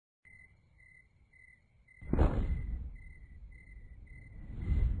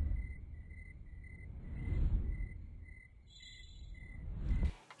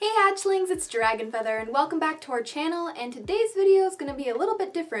Hey hatchlings, it's DragonFeather and welcome back to our channel, and today's video is going to be a little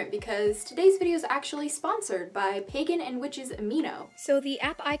bit different because today's video is actually sponsored by Pagan and Witch's Amino. So the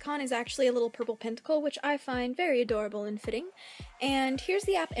app icon is actually a little purple pentacle, which I find very adorable and fitting. And here's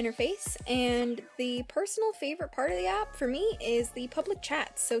the app interface, and the personal favorite part of the app for me is the public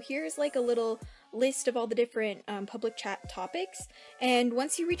chats. So here's like a little list of all the different public chat topics, and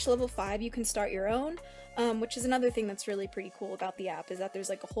once you reach level 5 you can start your own, which is another thing that's really pretty cool about the app, is that there's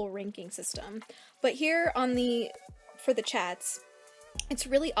like a whole ranking system. But here on for the chats, it's a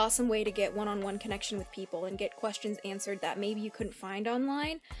really awesome way to get one-on-one connection with people and get questions answered that maybe you couldn't find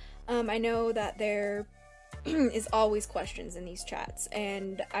online. I know that there is always questions in these chats,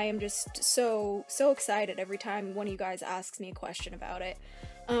 and I am just so excited every time one of you guys asks me a question about it.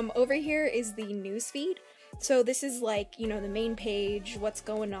 Over here is the newsfeed. So this is like, you know, the main page, what's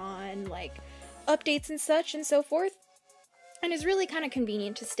going on, like updates and such and so forth. And it's really kind of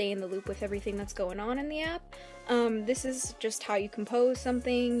convenient to stay in the loop with everything that's going on in the app. This is just how you compose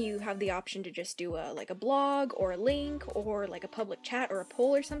something. You have the option to just do like a blog or a link or like a public chat or a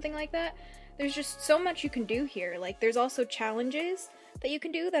poll or something like that. There's just so much you can do here. Like there's also challenges that you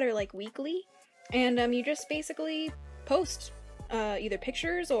can do that are like weekly, and you just basically post either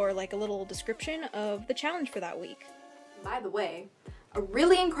pictures or like a little description of the challenge for that week. By the way, a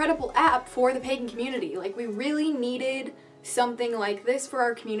really incredible app for the pagan community. Like, we really needed something like this for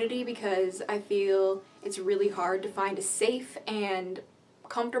our community because I feel it's really hard to find a safe and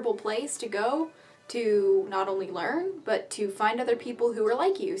comfortable place to go to not only learn, but to find other people who are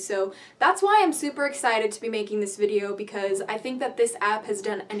like you. So that's why I'm super excited to be making this video, because I think that this app has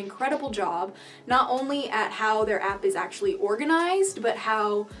done an incredible job, not only at how their app is actually organized, but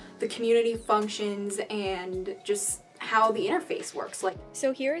how the community functions and just how the interface works.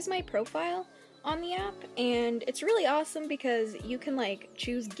 So here is my profile on the app, and it's really awesome because you can like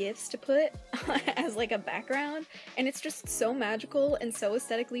choose gifs to put as like a background, and it's just so magical and so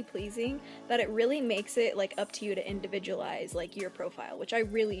aesthetically pleasing that it really makes it like up to you to individualize like your profile, which I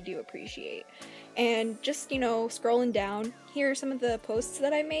really do appreciate. And just, you know, scrolling down, here are some of the posts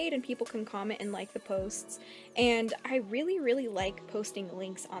that I made, and people can comment and like the posts. And I really like posting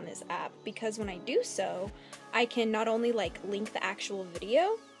links on this app because when I do so, I can not only like link the actual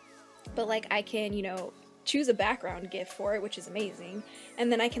video, but like I can, you know, choose a background GIF for it, which is amazing,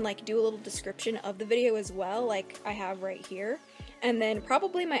 and then I can like do a little description of the video as well, like I have right here. And then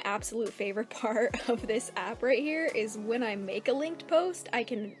probably my absolute favorite part of this app right here is when I make a linked post, I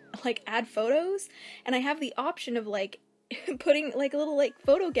can like add photos, and I have the option of like putting like a little like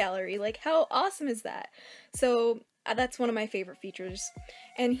photo gallery. Like, how awesome is that? So that's one of my favorite features.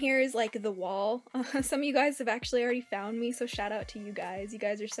 And here is like the wall. Some of you guys have actually already found me, so shout out to you guys. You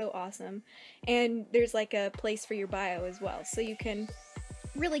guys are so awesome. And there's like a place for your bio as well, so you can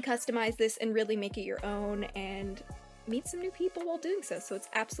really customize this and really make it your own and meet some new people while doing so. So it's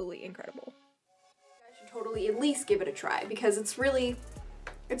absolutely incredible. You guys should totally at least give it a try because it's really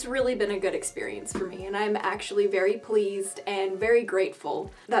been a good experience for me, and I'm actually very pleased and very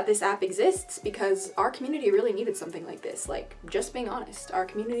grateful that this app exists because our community really needed something like this. Like, just being honest, our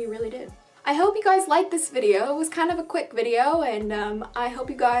community really did. I hope you guys liked this video. It was kind of a quick video, and I hope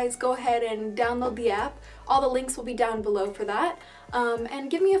you guys go ahead and download the app. All the links will be down below for that. And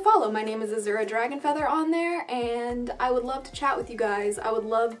give me a follow. My name is Azura DragonFeather on there, and I would love to chat with you guys. I would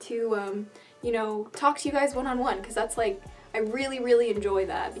love to, you know, talk to you guys one-on-one, because that's like, I really enjoy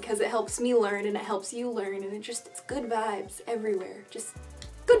that because it helps me learn and it helps you learn, and it's good vibes everywhere. Just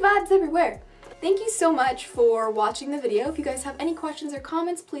good vibes everywhere. Thank you so much for watching the video. If you guys have any questions or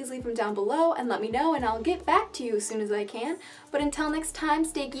comments, please leave them down below and let me know, and I'll get back to you as soon as I can. But until next time,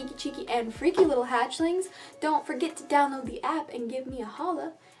 stay geeky, cheeky, and freaky, little hatchlings. Don't forget to download the app and give me a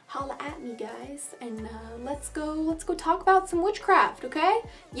holla. Holla at me, guys, and let's go talk about some witchcraft, okay?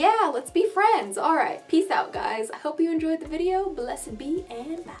 Yeah, let's be friends. All right, peace out, guys. I hope you enjoyed the video. Blessed be,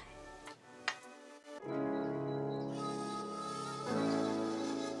 and bye.